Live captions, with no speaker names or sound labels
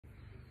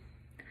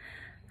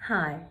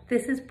Hi,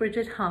 this is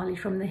Bridget Harley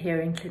from the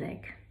Hearing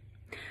Clinic.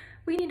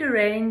 We need a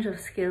range of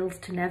skills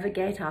to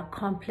navigate our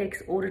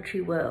complex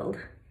auditory world,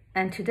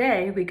 and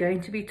today we're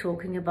going to be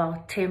talking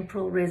about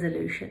temporal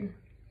resolution.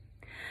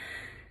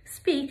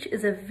 Speech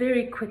is a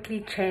very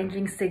quickly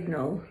changing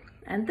signal,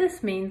 and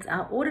this means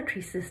our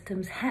auditory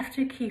systems have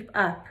to keep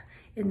up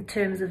in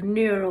terms of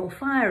neural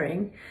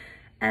firing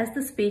as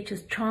the speech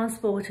is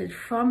transported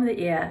from the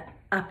ear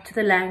up to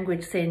the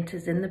language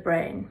centers in the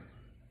brain.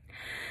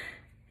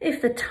 If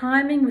the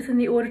timing within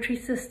the auditory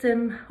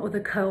system or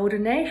the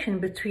coordination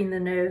between the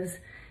nerves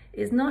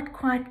is not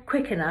quite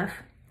quick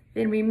enough,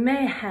 then we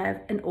may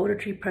have an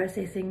auditory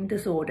processing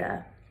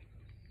disorder.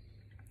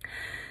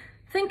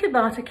 Think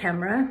about a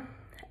camera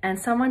and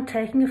someone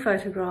taking a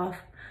photograph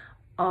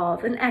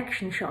of an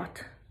action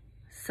shot.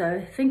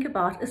 So think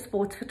about a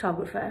sports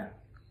photographer.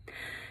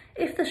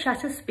 If the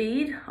shutter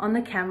speed on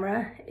the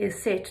camera is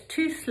set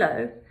too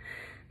slow,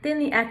 then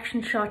the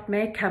action shot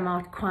may come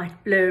out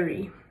quite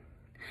blurry.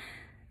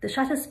 The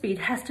shutter speed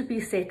has to be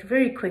set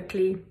very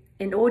quickly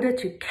in order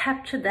to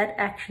capture that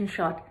action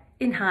shot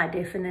in high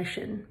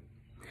definition.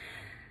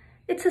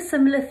 It's a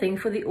similar thing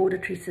for the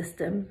auditory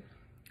system.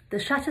 The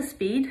shutter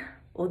speed,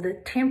 or the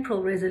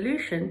temporal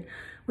resolution,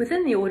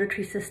 within the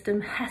auditory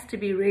system has to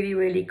be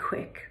really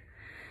quick.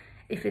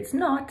 If it's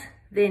not,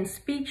 then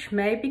speech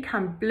may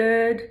become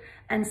blurred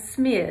and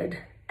smeared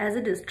as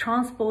it is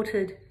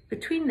transported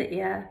between the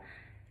ear,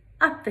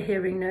 up the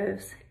hearing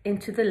nerves,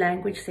 into the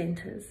language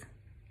centers.